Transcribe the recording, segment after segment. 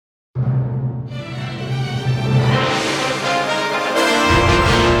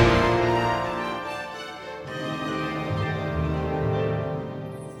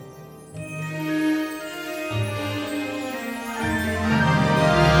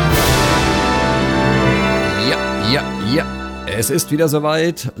Ja, es ist wieder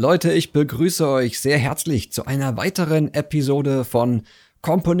soweit. Leute, ich begrüße euch sehr herzlich zu einer weiteren Episode von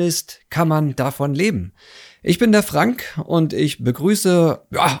Komponist, kann man davon leben? Ich bin der Frank und ich begrüße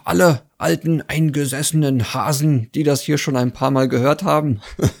alle alten, eingesessenen Hasen, die das hier schon ein paar Mal gehört haben.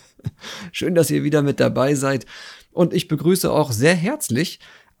 Schön, dass ihr wieder mit dabei seid. Und ich begrüße auch sehr herzlich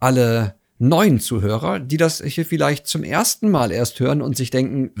alle neuen Zuhörer, die das hier vielleicht zum ersten Mal erst hören und sich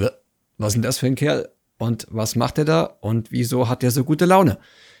denken, was ist denn das für ein Kerl? Und was macht er da? Und wieso hat er so gute Laune?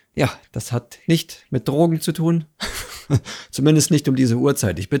 Ja, das hat nicht mit Drogen zu tun. Zumindest nicht um diese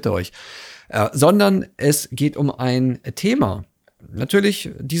Uhrzeit, ich bitte euch. Sondern es geht um ein Thema. Natürlich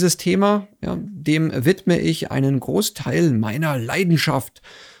dieses Thema, dem widme ich einen Großteil meiner Leidenschaft.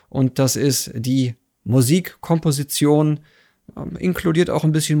 Und das ist die Musikkomposition, inkludiert auch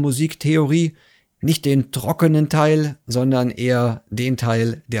ein bisschen Musiktheorie. Nicht den trockenen Teil, sondern eher den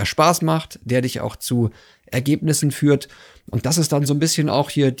Teil, der Spaß macht, der dich auch zu Ergebnissen führt. Und das ist dann so ein bisschen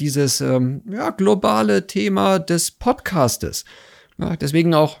auch hier dieses globale Thema des Podcastes. Ja,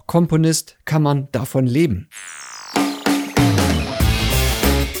 deswegen auch Komponist, kann man davon leben.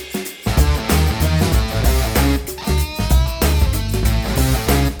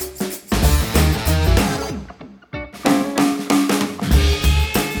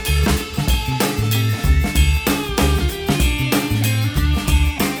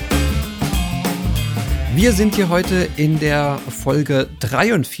 Wir sind hier heute in der Folge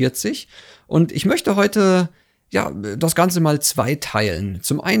 43 und ich möchte heute das Ganze mal zweiteilen.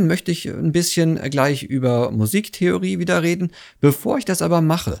 Zum einen möchte ich ein bisschen gleich über Musiktheorie wieder reden. Bevor ich das aber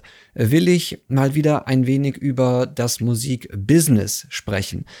mache, will ich mal wieder ein wenig über das Musikbusiness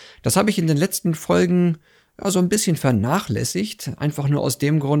sprechen. Das habe ich in den letzten Folgen so ein bisschen vernachlässigt, einfach nur aus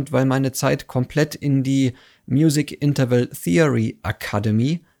dem Grund, weil meine Zeit komplett in die Music Interval Theory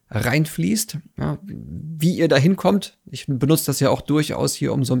Academy reinfließt. Ja, wie ihr da hinkommt, ich benutze das ja auch durchaus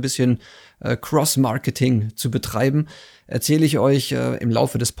hier, um so ein bisschen Cross-Marketing zu betreiben, erzähle ich euch im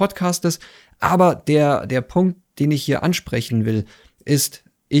Laufe des Podcastes. Aber der Punkt, den ich hier ansprechen will, ist,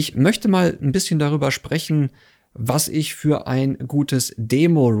 ich möchte mal ein bisschen darüber sprechen, was ich für ein gutes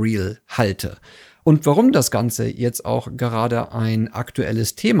Demo-Reel halte und warum das Ganze jetzt auch gerade ein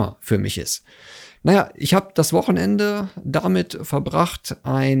aktuelles Thema für mich ist. Naja, ich habe das Wochenende damit verbracht,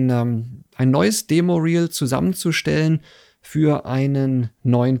 ein neues Demo-Reel zusammenzustellen für einen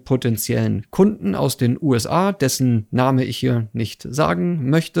neuen potenziellen Kunden aus den USA, dessen Name ich hier nicht sagen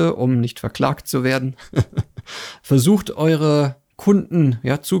möchte, um nicht verklagt zu werden. Versucht eure Kunden,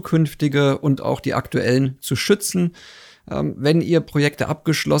 zukünftige und auch die aktuellen zu schützen. Wenn ihr Projekte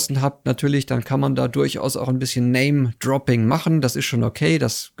abgeschlossen habt, natürlich, dann kann man da durchaus auch ein bisschen Name-Dropping machen. Das ist schon okay,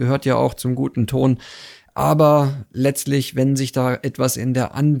 das gehört ja auch zum guten Ton. Aber letztlich, wenn sich da etwas in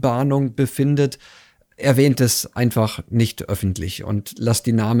der Anbahnung befindet, erwähnt es einfach nicht öffentlich und lasst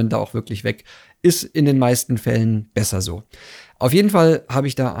die Namen da auch wirklich weg. Ist in den meisten Fällen besser so. Auf jeden Fall habe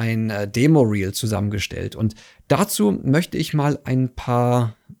ich da ein Demo-Reel zusammengestellt und dazu möchte ich mal ein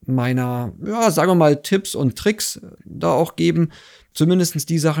paar meiner, sagen wir mal, Tipps und Tricks da auch geben. Zumindest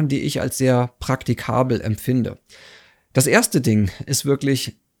die Sachen, die ich als sehr praktikabel empfinde. Das erste Ding ist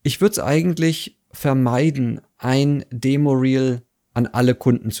wirklich, ich würde es eigentlich vermeiden, ein Demo-Reel an alle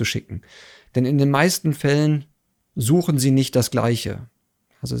Kunden zu schicken. Denn in den meisten Fällen suchen sie nicht das Gleiche.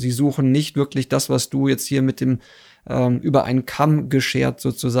 Also sie suchen nicht wirklich das, was du jetzt hier mit dem über einen Kamm geschert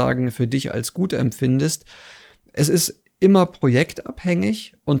sozusagen für dich als gut empfindest. Es ist immer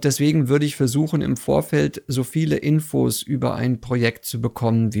projektabhängig und deswegen würde ich versuchen, im Vorfeld so viele Infos über ein Projekt zu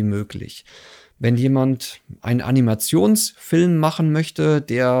bekommen wie möglich. Wenn jemand einen Animationsfilm machen möchte,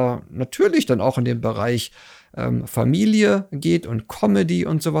 der natürlich dann auch in den Bereich Familie geht und Comedy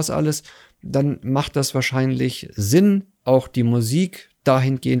und sowas alles, dann macht das wahrscheinlich Sinn, auch die Musik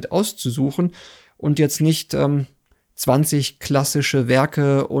dahingehend auszusuchen und jetzt nicht 20 klassische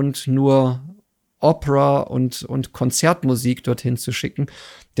Werke und nur Opera und Konzertmusik dorthin zu schicken,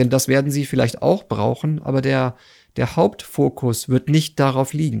 denn das werden sie vielleicht auch brauchen, aber der Hauptfokus wird nicht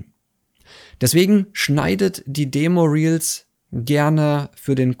darauf liegen. Deswegen schneidet die Demo-Reels gerne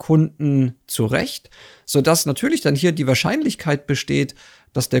für den Kunden zurecht, sodass natürlich dann hier die Wahrscheinlichkeit besteht,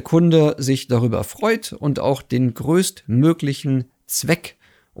 dass der Kunde sich darüber freut und auch den größtmöglichen Zweck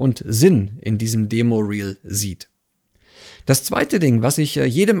und Sinn in diesem Demo-Reel sieht. Das zweite Ding, was ich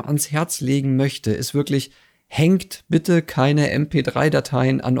jedem ans Herz legen möchte, ist wirklich, hängt bitte keine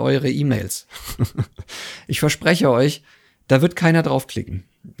MP3-Dateien an eure E-Mails. Ich verspreche euch, da wird keiner draufklicken.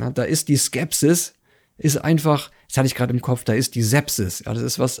 Da ist die Skepsis, ist einfach, das hatte ich gerade im Kopf, da ist die Sepsis. Ja, das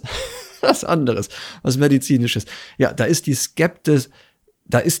ist was anderes, was Medizinisches. Ja, da ist die Skepsis,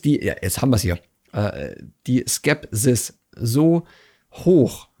 jetzt haben wir es hier. die Skepsis so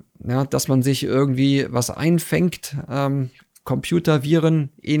hoch, ja, dass man sich irgendwie was einfängt, Computerviren,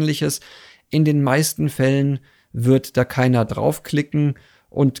 ähnliches. In den meisten Fällen wird da keiner draufklicken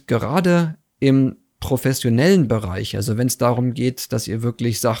und gerade im professionellen Bereich, also wenn es darum geht, dass ihr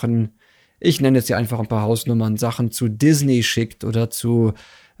wirklich Sachen, ich nenne jetzt hier einfach ein paar Hausnummern, Sachen zu Disney schickt oder zu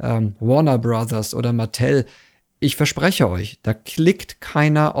Warner Brothers oder Mattel, ich verspreche euch, da klickt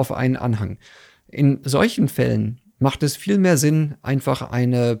keiner auf einen Anhang. In solchen Fällen macht es viel mehr Sinn, einfach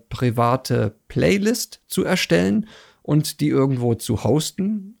eine private Playlist zu erstellen und die irgendwo zu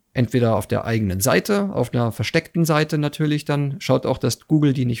hosten. Entweder auf der eigenen Seite, auf einer versteckten Seite natürlich dann. Schaut auch, dass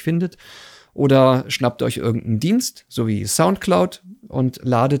Google die nicht findet. Oder schnappt euch irgendeinen Dienst, so wie Soundcloud, und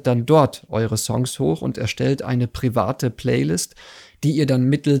ladet dann dort eure Songs hoch und erstellt eine private Playlist, die ihr dann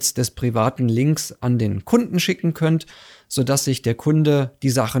mittels des privaten Links an den Kunden schicken könnt, sodass sich der Kunde die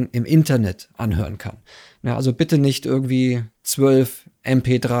Sachen im Internet anhören kann. Ja, also bitte nicht irgendwie 12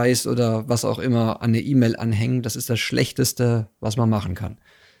 MP3s oder was auch immer an eine E-Mail anhängen. Das ist das Schlechteste, was man machen kann.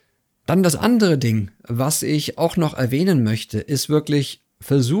 Dann das andere Ding, was ich auch noch erwähnen möchte, ist wirklich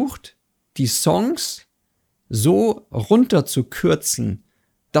versucht, die Songs so runter zu kürzen,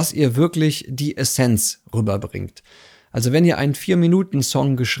 dass ihr wirklich die Essenz rüberbringt. Also wenn ihr einen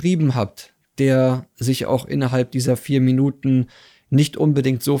 4-Minuten-Song geschrieben habt, der sich auch innerhalb dieser 4 Minuten nicht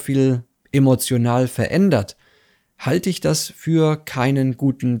unbedingt so viel emotional verändert, halte ich das für keinen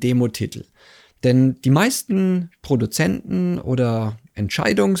guten Demo-Titel. Denn die meisten Produzenten oder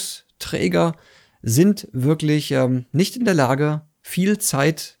Entscheidungsträger sind wirklich nicht in der Lage, viel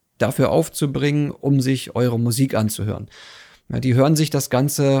Zeit dafür aufzubringen, um sich eure Musik anzuhören. Ja, die hören sich das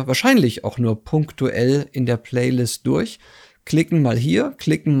Ganze wahrscheinlich auch nur punktuell in der Playlist durch, klicken mal hier,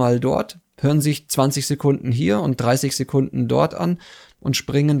 klicken mal dort, hören sich 20 Sekunden hier und 30 Sekunden dort an und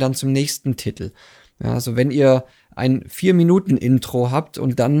springen dann zum nächsten Titel. Ja, also wenn ihr ein 4-Minuten-Intro habt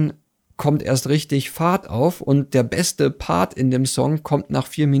und dann kommt erst richtig Fahrt auf und der beste Part in dem Song kommt nach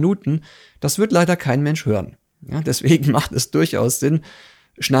 4 Minuten, das wird leider kein Mensch hören. Ja, deswegen macht es durchaus Sinn,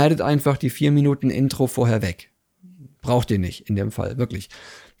 schneidet einfach die 4 Minuten Intro vorher weg. Braucht ihr nicht in dem Fall, wirklich.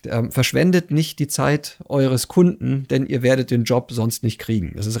 Verschwendet nicht die Zeit eures Kunden, denn ihr werdet den Job sonst nicht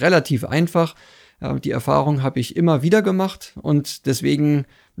kriegen. Es ist relativ einfach. Die Erfahrung habe ich immer wieder gemacht und deswegen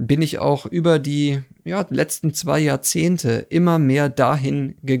bin ich auch über die letzten 2 Jahrzehnte immer mehr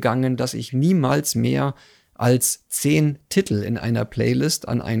dahin gegangen, dass ich niemals mehr als 10 Titel in einer Playlist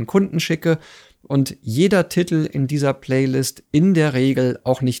an einen Kunden schicke und jeder Titel in dieser Playlist in der Regel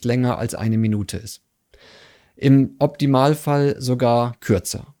auch nicht länger als 1 Minute ist. Im Optimalfall sogar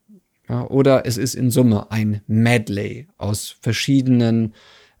kürzer. Ja, oder es ist in Summe ein Medley aus verschiedenen,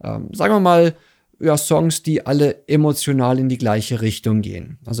 sagen wir mal, Songs, die alle emotional in die gleiche Richtung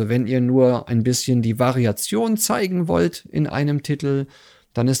gehen. Also wenn ihr nur ein bisschen die Variation zeigen wollt in einem Titel,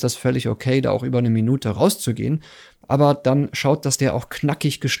 dann ist das völlig okay, da auch über 1 Minute rauszugehen. Aber dann schaut, dass der auch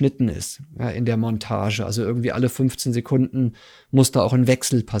knackig geschnitten ist in der Montage. Also irgendwie alle 15 Sekunden muss da auch ein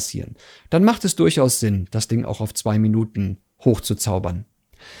Wechsel passieren. Dann macht es durchaus Sinn, das Ding auch auf 2 Minuten hochzuzaubern.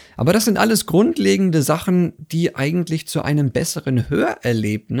 Aber das sind alles grundlegende Sachen, die eigentlich zu einem besseren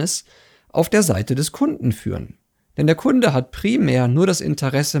Hörerlebnis auf der Seite des Kunden führen. Denn der Kunde hat primär nur das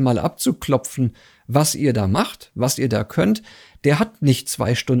Interesse, mal abzuklopfen, was ihr da macht, was ihr da könnt. Der hat nicht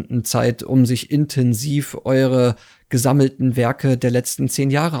 2 Stunden Zeit, um sich intensiv eure gesammelten Werke der letzten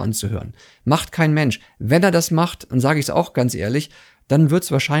 10 Jahre anzuhören. Macht kein Mensch. Wenn er das macht, dann sage ich es auch ganz ehrlich, dann wird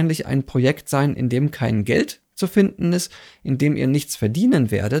es wahrscheinlich ein Projekt sein, in dem kein Geld zu finden ist, in dem ihr nichts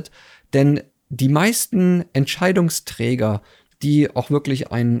verdienen werdet. Denn die meisten Entscheidungsträger, die auch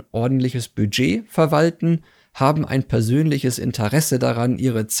wirklich ein ordentliches Budget verwalten, haben ein persönliches Interesse daran,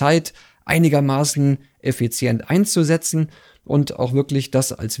 ihre Zeit einigermaßen effizient einzusetzen und auch wirklich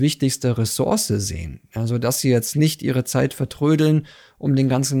das als wichtigste Ressource sehen. Also, dass sie jetzt nicht ihre Zeit vertrödeln, um den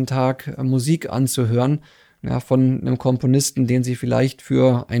ganzen Tag Musik anzuhören, von einem Komponisten, den sie vielleicht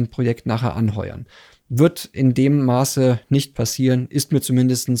für ein Projekt nachher anheuern. Wird in dem Maße nicht passieren, ist mir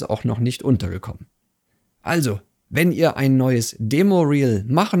zumindest auch noch nicht untergekommen. Also, wenn ihr ein neues Demo-Reel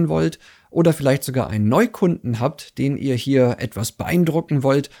machen wollt oder vielleicht sogar einen Neukunden habt, den ihr hier etwas beeindrucken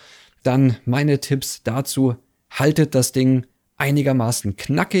wollt, dann meine Tipps dazu: haltet das Ding einigermaßen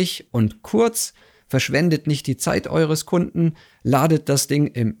knackig und kurz, verschwendet nicht die Zeit eures Kunden, ladet das Ding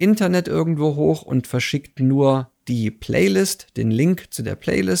im Internet irgendwo hoch und verschickt nur die Playlist, den Link zu der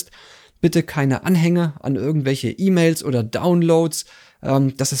Playlist. Bitte keine Anhänge an irgendwelche E-Mails oder Downloads.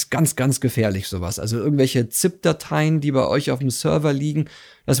 Das ist ganz, ganz gefährlich, sowas. Also irgendwelche ZIP-Dateien, die bei euch auf dem Server liegen,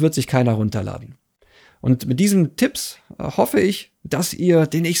 das wird sich keiner runterladen. Und mit diesen Tipps hoffe ich, dass ihr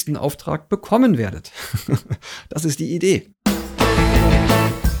den nächsten Auftrag bekommen werdet. Das ist die Idee.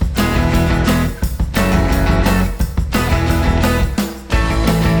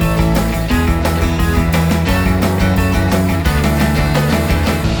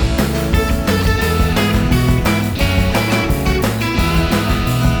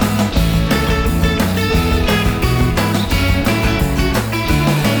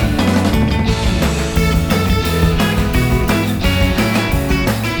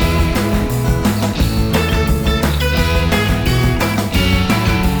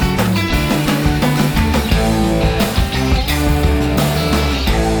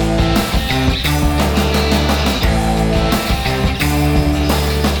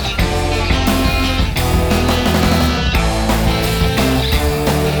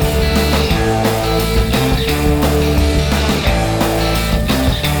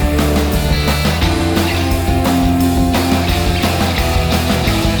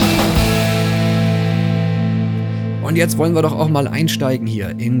 Und jetzt wollen wir doch auch mal einsteigen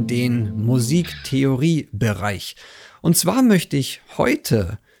hier in den Musiktheoriebereich. Und zwar möchte ich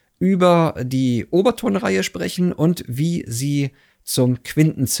heute über die Obertonreihe sprechen und wie sie zum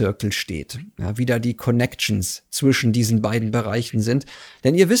Quintenzirkel steht. Ja, wie da die Connections zwischen diesen beiden Bereichen sind.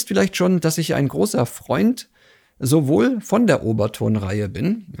 Denn ihr wisst vielleicht schon, dass ich ein großer Freund sowohl von der Obertonreihe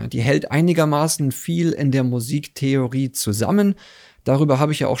bin. Ja, die hält einigermaßen viel in der Musiktheorie zusammen. Darüber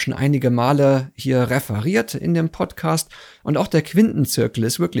habe ich ja auch schon einige Male hier referiert in dem Podcast. Und auch der Quintenzirkel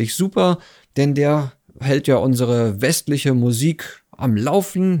ist wirklich super, denn der hält ja unsere westliche Musik am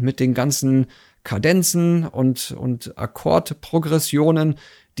Laufen mit den ganzen Kadenzen und Akkordprogressionen,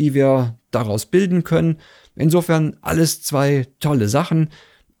 die wir daraus bilden können. Insofern alles zwei tolle Sachen.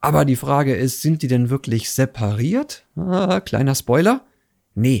 Aber die Frage ist, sind die denn wirklich separiert? Kleiner Spoiler.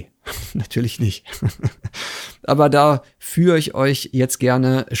 Nee, natürlich nicht. Aber da führe ich euch jetzt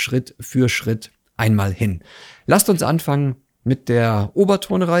gerne Schritt für Schritt einmal hin. Lasst uns anfangen mit der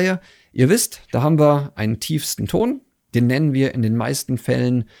Obertonreihe. Ihr wisst, da haben wir einen tiefsten Ton. Den nennen wir in den meisten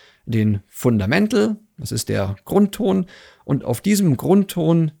Fällen den Fundamental. Das ist der Grundton. Und auf diesem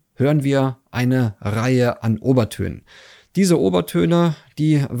Grundton hören wir eine Reihe an Obertönen. Diese Obertöne,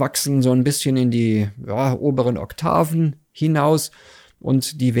 die wachsen so ein bisschen in die oberen Oktaven hinaus.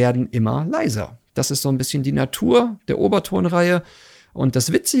 Und die werden immer leiser. Das ist so ein bisschen die Natur der Obertonreihe. Und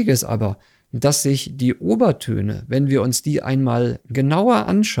das Witzige ist aber, dass sich die Obertöne, wenn wir uns die einmal genauer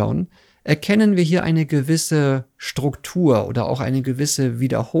anschauen, erkennen wir hier eine gewisse Struktur oder auch eine gewisse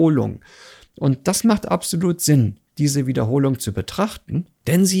Wiederholung. Und das macht absolut Sinn, diese Wiederholung zu betrachten,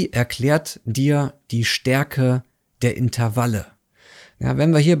 denn sie erklärt dir die Stärke der Intervalle. Ja,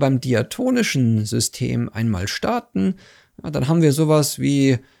 wenn wir hier beim diatonischen System einmal starten, dann haben wir sowas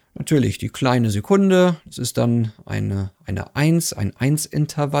wie natürlich die kleine Sekunde, das ist dann eine 1, ein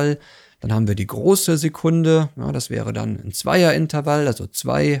 1-Intervall. Dann haben wir die große Sekunde, das wäre dann ein Zweier-Intervall, also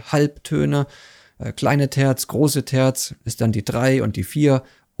 2 Halbtöne. Kleine Terz, große Terz ist dann die 3 und die 4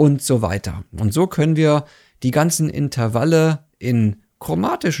 und so weiter. Und so können wir die ganzen Intervalle in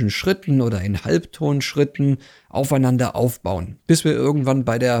chromatischen Schritten oder in Halbtonschritten aufeinander aufbauen, bis wir irgendwann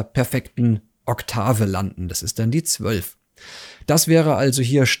bei der perfekten Oktave landen. Das ist dann die 12. Das wäre also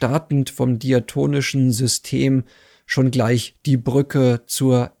hier startend vom diatonischen System schon gleich die Brücke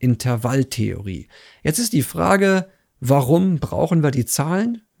zur Intervalltheorie. Jetzt ist die Frage, warum brauchen wir die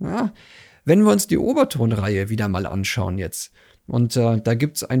Zahlen? Ja, wenn wir uns die Obertonreihe wieder mal anschauen jetzt, und da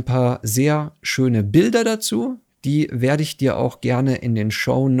gibt's ein paar sehr schöne Bilder dazu, die werde ich dir auch gerne in den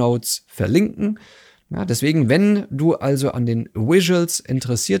Shownotes verlinken. Ja, deswegen, wenn du also an den Visuals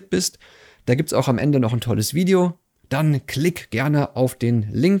interessiert bist, da gibt's auch am Ende noch ein tolles Video. Dann klick gerne auf den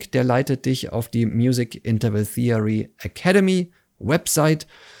Link, der leitet dich auf die Music Interval Theory Academy Website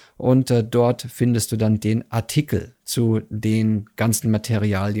und dort findest du dann den Artikel zu den ganzen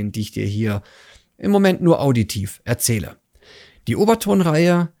Materialien, die ich dir hier im Moment nur auditiv erzähle. Die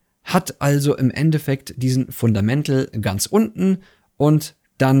Obertonreihe hat also im Endeffekt diesen Fundamental ganz unten und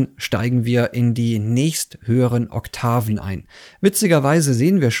dann steigen wir in die nächsthöheren Oktaven ein. Witzigerweise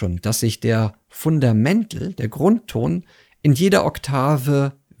sehen wir schon, dass sich der Fundamental, der Grundton, in jeder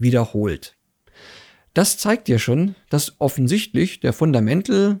Oktave wiederholt. Das zeigt dir schon, dass offensichtlich der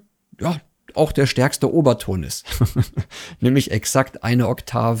Fundamental auch der stärkste Oberton ist. Nämlich exakt eine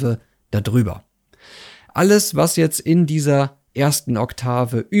Oktave darüber. Alles, was jetzt in dieser ersten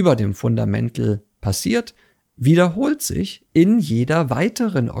Oktave über dem Fundamental passiert, wiederholt sich in jeder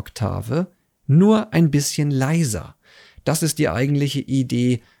weiteren Oktave nur ein bisschen leiser. Das ist die eigentliche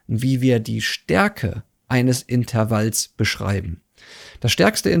Idee, wie wir die Stärke eines Intervalls beschreiben. Das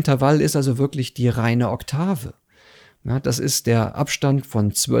stärkste Intervall ist also wirklich die reine Oktave. Ja, das ist der Abstand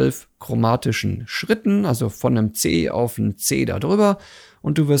von 12 chromatischen Schritten, also von einem C auf ein C da drüber.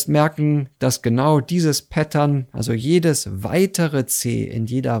 Und du wirst merken, dass genau dieses Pattern, also jedes weitere C in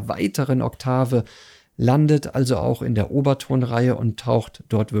jeder weiteren Oktave, landet also auch in der Obertonreihe und taucht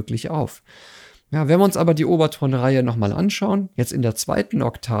dort wirklich auf. Ja, wenn wir uns aber die Obertonreihe nochmal anschauen, jetzt in der zweiten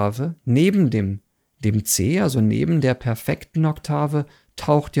Oktave, neben dem C, also neben der perfekten Oktave,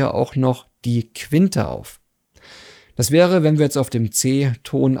 taucht ja auch noch die Quinte auf. Das wäre, wenn wir jetzt auf dem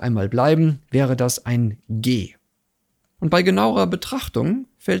C-Ton einmal bleiben, wäre das ein G. Und bei genauerer Betrachtung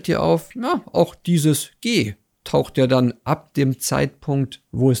fällt dir auf, na, auch dieses G taucht ja dann ab dem Zeitpunkt,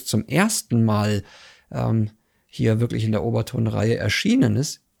 wo es zum ersten Mal hier wirklich in der Obertonreihe erschienen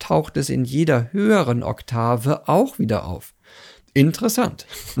ist, taucht es in jeder höheren Oktave auch wieder auf. Interessant.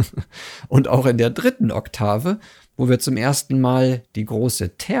 Und auch in der dritten Oktave, wo wir zum ersten Mal die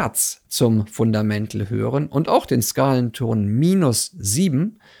große Terz zum Fundamental hören und auch den Skalenton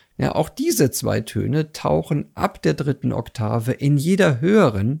 -7, ja, auch diese zwei Töne tauchen ab der dritten Oktave in jeder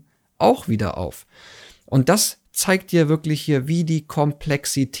höheren auch wieder auf. Und das zeigt dir wirklich hier, wie die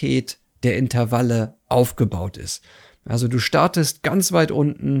Komplexität der Intervalle aufgebaut ist. Also du startest ganz weit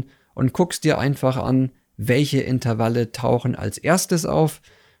unten und guckst dir einfach an, welche Intervalle tauchen als erstes auf,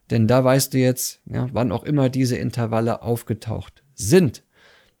 denn da weißt du jetzt, ja, wann auch immer diese Intervalle aufgetaucht sind.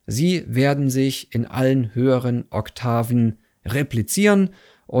 Sie werden sich in allen höheren Oktaven replizieren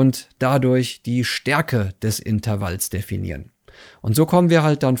und dadurch die Stärke des Intervalls definieren. Und so kommen wir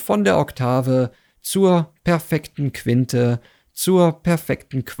halt dann von der Oktave zur perfekten Quinte, zur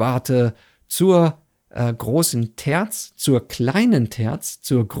perfekten Quarte, zur großen Terz, zur kleinen Terz,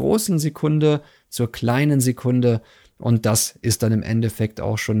 zur großen Sekunde, zur kleinen Sekunde. Und das ist dann im Endeffekt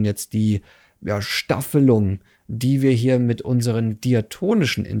auch schon jetzt die Staffelung, die wir hier mit unseren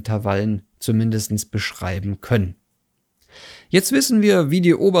diatonischen Intervallen zumindest beschreiben können. Jetzt wissen wir, wie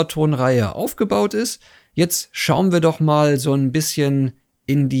die Obertonreihe aufgebaut ist. Jetzt schauen wir doch mal so ein bisschen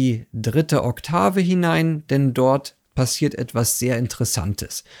in die dritte Oktave hinein, denn dort passiert etwas sehr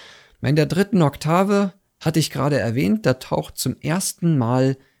Interessantes. In der dritten Oktave, hatte ich gerade erwähnt, da taucht zum ersten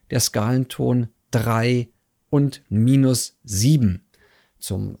Mal der Skalenton 3 und -7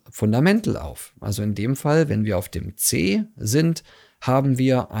 zum Fundamental auf. Also in dem Fall, wenn wir auf dem C sind, haben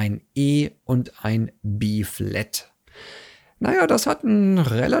wir ein E und ein B-Flat. Naja, das hat einen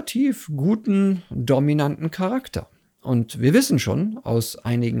relativ guten, dominanten Charakter. Und wir wissen schon aus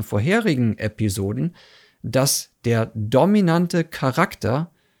einigen vorherigen Episoden, dass der dominante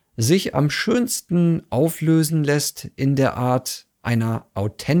Charakter sich am schönsten auflösen lässt in der Art einer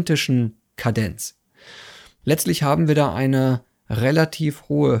authentischen Kadenz. Letztlich haben wir da eine relativ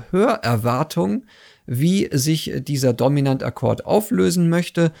hohe Hörerwartung, wie sich dieser Dominantakkord auflösen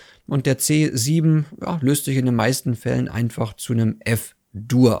möchte, und der C7 löst sich in den meisten Fällen einfach zu einem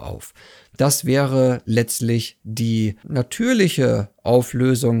F-Dur auf. Das wäre letztlich die natürliche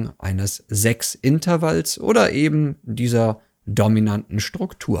Auflösung eines 6-Intervalls oder eben dieser dominanten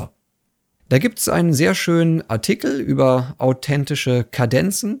Struktur. Da gibt es einen sehr schönen Artikel über authentische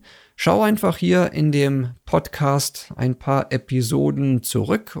Kadenzen. Schau einfach hier in dem Podcast ein paar Episoden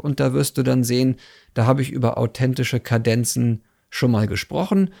zurück und da wirst du dann sehen, da habe ich über authentische Kadenzen schon mal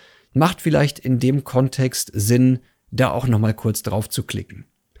gesprochen. Macht vielleicht in dem Kontext Sinn, da auch nochmal kurz drauf zu klicken.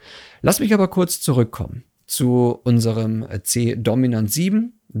 Lass mich aber kurz zurückkommen zu unserem C-Dominant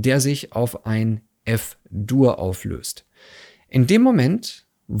 7, der sich auf ein F-Dur auflöst. In dem Moment,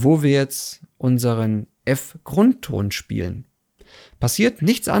 wo wir jetzt unseren F-Grundton spielen, passiert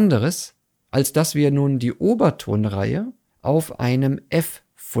nichts anderes, als dass wir nun die Obertonreihe auf einem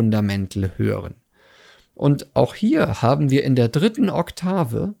F-Fundamental hören. Und auch hier haben wir in der dritten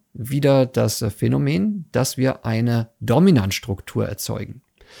Oktave wieder das Phänomen, dass wir eine Dominantstruktur erzeugen.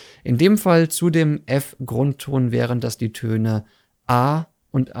 In dem Fall zu dem F-Grundton wären das die Töne A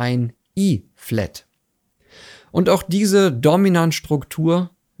und ein I-Flat. Und auch diese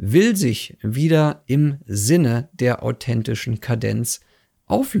Dominantstruktur will sich wieder im Sinne der authentischen Kadenz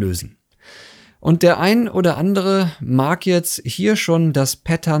auflösen. Und der ein oder andere mag jetzt hier schon das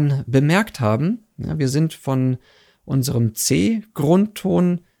Pattern bemerkt haben. Ja, wir sind von unserem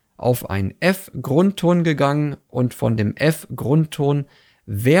C-Grundton auf einen F-Grundton gegangen und von dem F-Grundton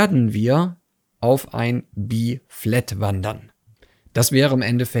werden wir auf ein B-Flat wandern. Das wäre im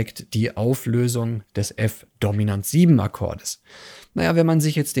Endeffekt die Auflösung des F-Dominant 7 Akkordes. Naja, wenn man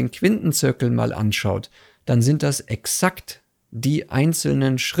sich jetzt den Quintenzirkel mal anschaut, dann sind das exakt die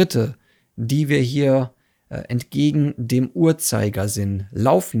einzelnen Schritte, die wir hier entgegen dem Uhrzeigersinn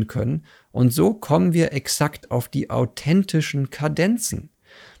laufen können Und so kommen wir exakt auf die authentischen Kadenzen.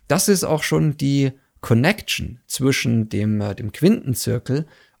 Das ist auch schon die Connection zwischen dem Quintenzirkel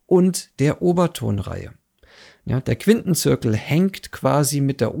und der Obertonreihe. Ja, der Quintenzirkel hängt quasi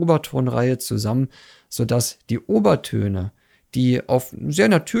mit der Obertonreihe zusammen, sodass die Obertöne, die auf sehr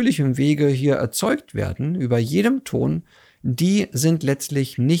natürlichem Wege hier erzeugt werden, über jedem Ton, die sind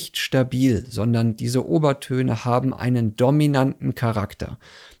letztlich nicht stabil, sondern diese Obertöne haben einen dominanten Charakter.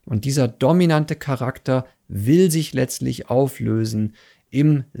 Und dieser dominante Charakter will sich letztlich auflösen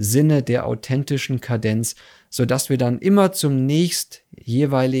im Sinne der authentischen Kadenz, sodass wir dann immer zum nächst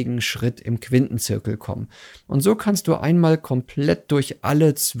jeweiligen Schritt im Quintenzirkel kommen. Und so kannst du einmal komplett durch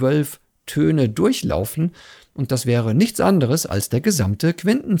alle 12 Töne durchlaufen und das wäre nichts anderes als der gesamte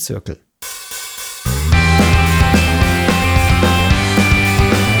Quintenzirkel.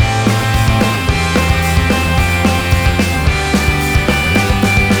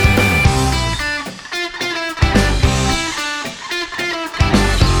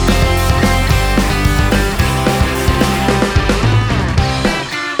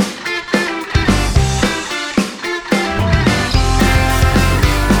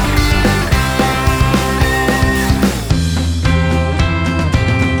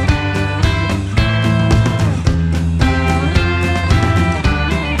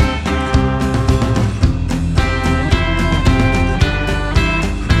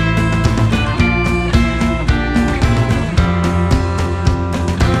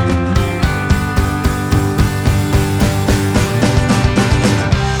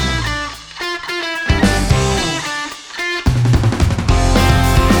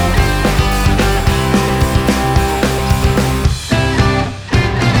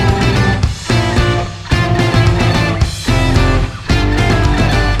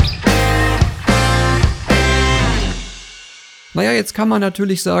 Naja, jetzt kann man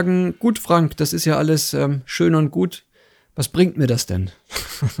natürlich sagen, gut Frank, das ist ja alles schön und gut. Was bringt mir das denn?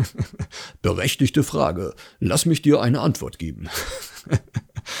 Berechtigte Frage. Lass mich dir eine Antwort geben.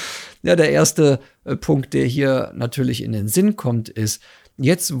 Ja, der erste Punkt, der hier natürlich in den Sinn kommt, ist,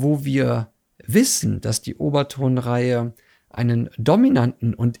 jetzt wo wir wissen, dass die Obertonreihe einen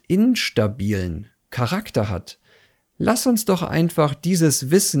dominanten und instabilen Charakter hat, lass uns doch einfach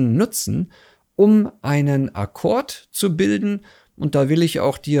dieses Wissen nutzen, um einen Akkord zu bilden. Und da will ich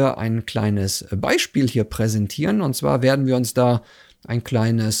auch dir ein kleines Beispiel hier präsentieren. Und zwar werden wir uns da ein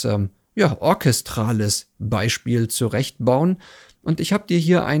kleines, orchestrales Beispiel zurechtbauen. Und ich habe dir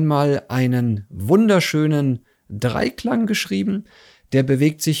hier einmal einen wunderschönen Dreiklang geschrieben. Der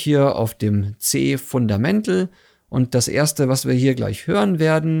bewegt sich hier auf dem C-Fundamental. Und das erste, was wir hier gleich hören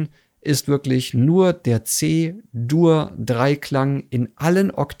werden, ist wirklich nur der C-Dur-Dreiklang in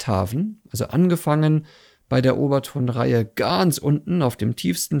allen Oktaven, also angefangen bei der Obertonreihe ganz unten auf dem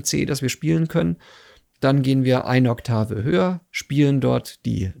tiefsten C, das wir spielen können. Dann gehen wir eine Oktave höher, spielen dort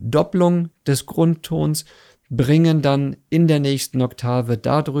die Doppelung des Grundtons, bringen dann in der nächsten Oktave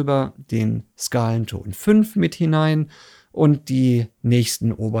darüber den Skalenton 5 mit hinein und die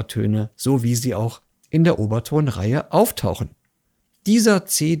nächsten Obertöne, so wie sie auch in der Obertonreihe auftauchen. Dieser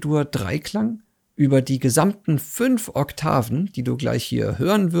C-Dur-Dreiklang über die gesamten 5 Oktaven, die du gleich hier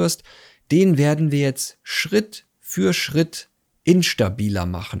hören wirst, den werden wir jetzt Schritt für Schritt instabiler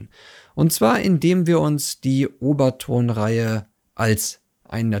machen. Und zwar indem wir uns die Obertonreihe als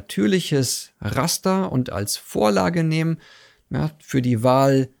ein natürliches Raster und als Vorlage nehmen, für die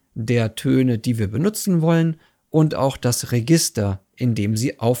Wahl der Töne, die wir benutzen wollen und auch das Register, in dem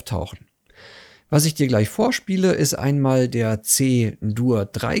sie auftauchen. Was ich dir gleich vorspiele, ist einmal der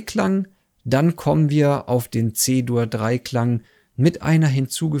C-Dur-Dreiklang, dann kommen wir auf den C-Dur-Dreiklang mit einer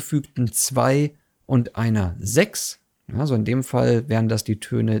hinzugefügten 2 und einer 6. Also in dem Fall wären das die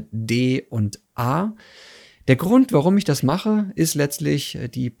Töne D und A. Der Grund, warum ich das mache, ist letztlich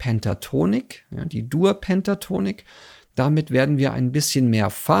die Pentatonik, die Dur-Pentatonik. Damit werden wir ein bisschen mehr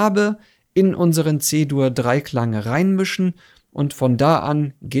Farbe in unseren C-Dur-Dreiklang reinmischen und von da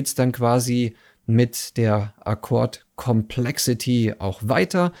an geht's dann quasi mit der Akkord Complexity auch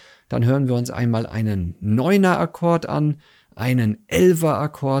weiter. Dann hören wir uns einmal einen 9er Akkord an, einen 11er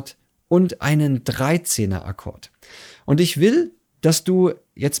Akkord und einen 13er Akkord. Und ich will, dass du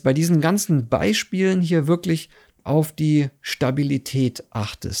jetzt bei diesen ganzen Beispielen hier wirklich auf die Stabilität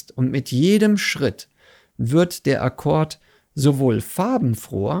achtest. Und mit jedem Schritt wird der Akkord sowohl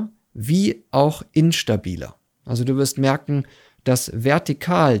farbenfroher wie auch instabiler. Also du wirst merken, dass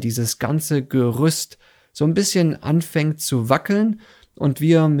vertikal dieses ganze Gerüst so ein bisschen anfängt zu wackeln und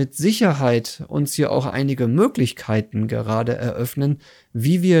wir mit Sicherheit uns hier auch einige Möglichkeiten gerade eröffnen,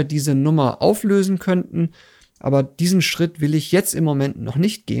 wie wir diese Nummer auflösen könnten. Aber diesen Schritt will ich jetzt im Moment noch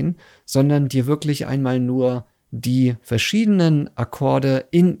nicht gehen, sondern dir wirklich einmal nur die verschiedenen Akkorde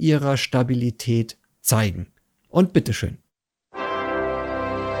in ihrer Stabilität zeigen. Und bitteschön.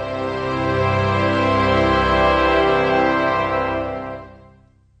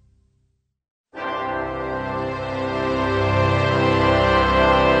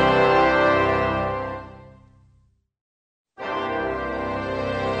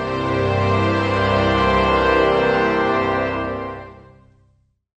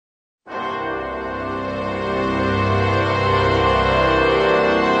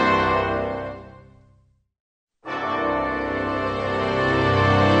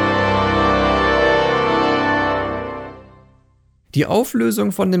 Die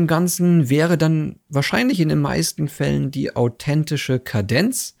Auflösung von dem Ganzen wäre dann wahrscheinlich in den meisten Fällen die authentische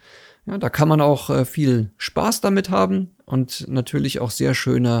Kadenz. Ja, da kann man auch viel Spaß damit haben und natürlich auch sehr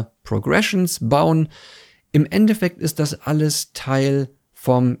schöne Progressions bauen. Im Endeffekt ist das alles Teil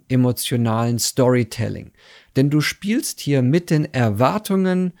vom emotionalen Storytelling. Denn du spielst hier mit den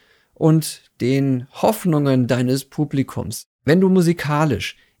Erwartungen und den Hoffnungen deines Publikums. Wenn du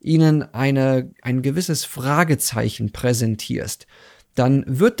musikalisch ihnen ein gewisses Fragezeichen präsentierst, dann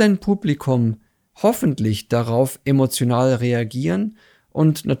wird dein Publikum hoffentlich darauf emotional reagieren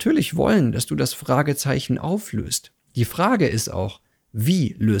und natürlich wollen, dass du das Fragezeichen auflöst. Die Frage ist auch,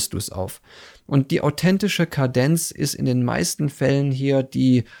 wie löst du es auf? Und die authentische Kadenz ist in den meisten Fällen hier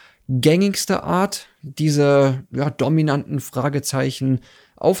die gängigste Art, diese dominanten Fragezeichen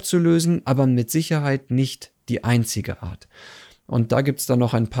aufzulösen, aber mit Sicherheit nicht die einzige Art. Und da gibt's dann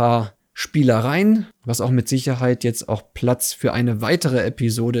noch ein paar Spielereien, was auch mit Sicherheit jetzt auch Platz für eine weitere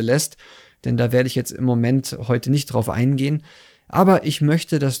Episode lässt, denn da werde ich jetzt im Moment heute nicht drauf eingehen. Aber ich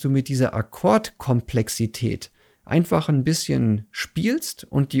möchte, dass du mit dieser Akkordkomplexität einfach ein bisschen spielst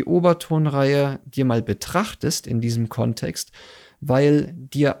und die Obertonreihe dir mal betrachtest in diesem Kontext, weil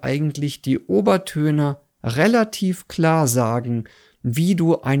dir eigentlich die Obertöne relativ klar sagen, wie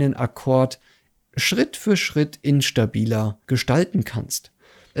du einen Akkord Schritt für Schritt instabiler gestalten kannst.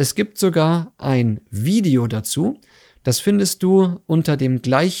 Es gibt sogar ein Video dazu, das findest du unter dem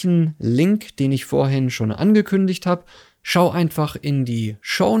gleichen Link, den ich vorhin schon angekündigt habe. Schau einfach in die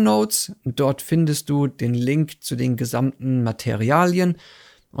Shownotes, dort findest du den Link zu den gesamten Materialien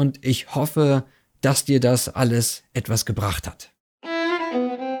und ich hoffe, dass dir das alles etwas gebracht hat.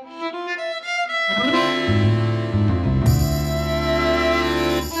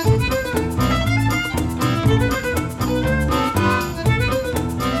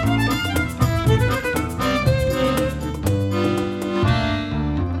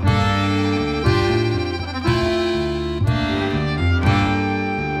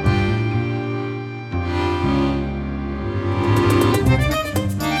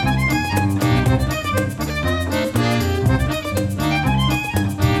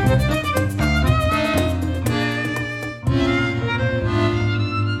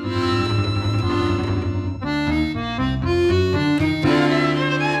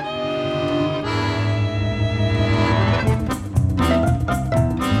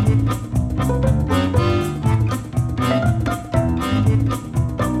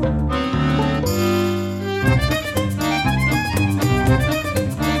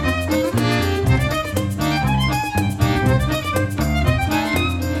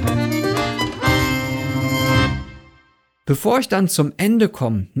 Bevor ich dann zum Ende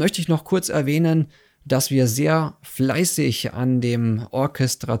komme, möchte ich noch kurz erwähnen, dass wir sehr fleißig an dem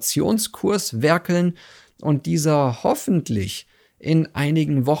Orchestrationskurs werkeln und dieser hoffentlich in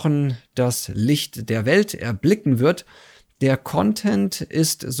einigen Wochen das Licht der Welt erblicken wird. Der Content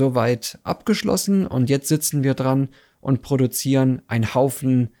ist soweit abgeschlossen und jetzt sitzen wir dran und produzieren einen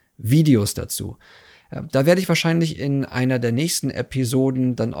Haufen Videos dazu. Da werde ich wahrscheinlich in einer der nächsten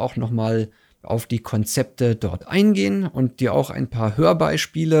Episoden dann auch nochmal auf die Konzepte dort eingehen und dir auch ein paar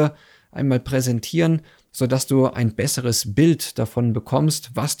Hörbeispiele einmal präsentieren, sodass du ein besseres Bild davon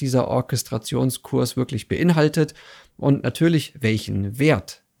bekommst, was dieser Orchestrationskurs wirklich beinhaltet und natürlich welchen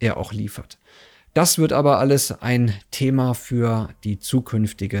Wert er auch liefert. Das wird aber alles ein Thema für die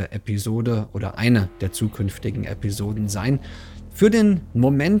zukünftige Episode oder eine der zukünftigen Episoden sein. Für den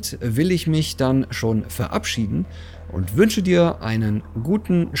Moment will ich mich dann schon verabschieden und wünsche dir einen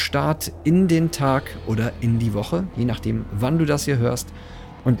guten Start in den Tag oder in die Woche, je nachdem, wann du das hier hörst.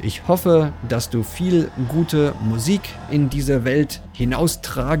 Und ich hoffe, dass du viel gute Musik in diese Welt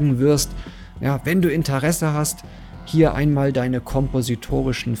hinaustragen wirst. Ja, wenn du Interesse hast, hier einmal deine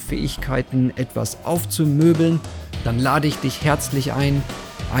kompositorischen Fähigkeiten etwas aufzumöbeln, dann lade ich dich herzlich ein,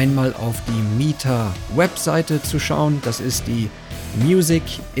 einmal auf die Meter-Webseite zu schauen. Das ist die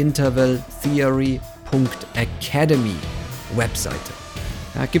musicintervaltheory.com musicintervaltheory.academy Webseite.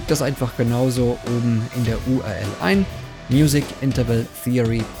 Ja, gib das einfach genauso oben in der URL ein,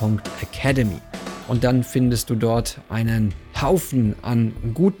 musicintervaltheory.academy. Und dann findest du dort einen Haufen an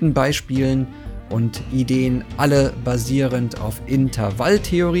guten Beispielen und Ideen, alle basierend auf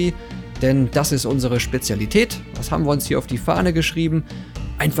Intervalltheorie, denn das ist unsere Spezialität. Das haben wir uns hier auf die Fahne geschrieben,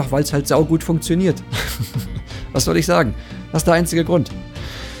 einfach weil es halt saugut funktioniert. Was soll ich sagen? Das ist der einzige Grund.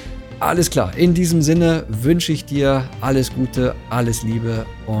 Alles klar, in diesem Sinne wünsche ich dir alles Gute, alles Liebe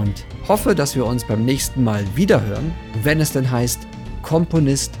und hoffe, dass wir uns beim nächsten Mal wiederhören, wenn es denn heißt,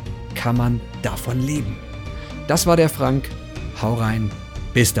 Komponist kann man davon leben. Das war der Frank, hau rein,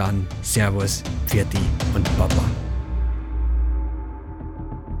 bis dann, Servus, Pfiati und Baba.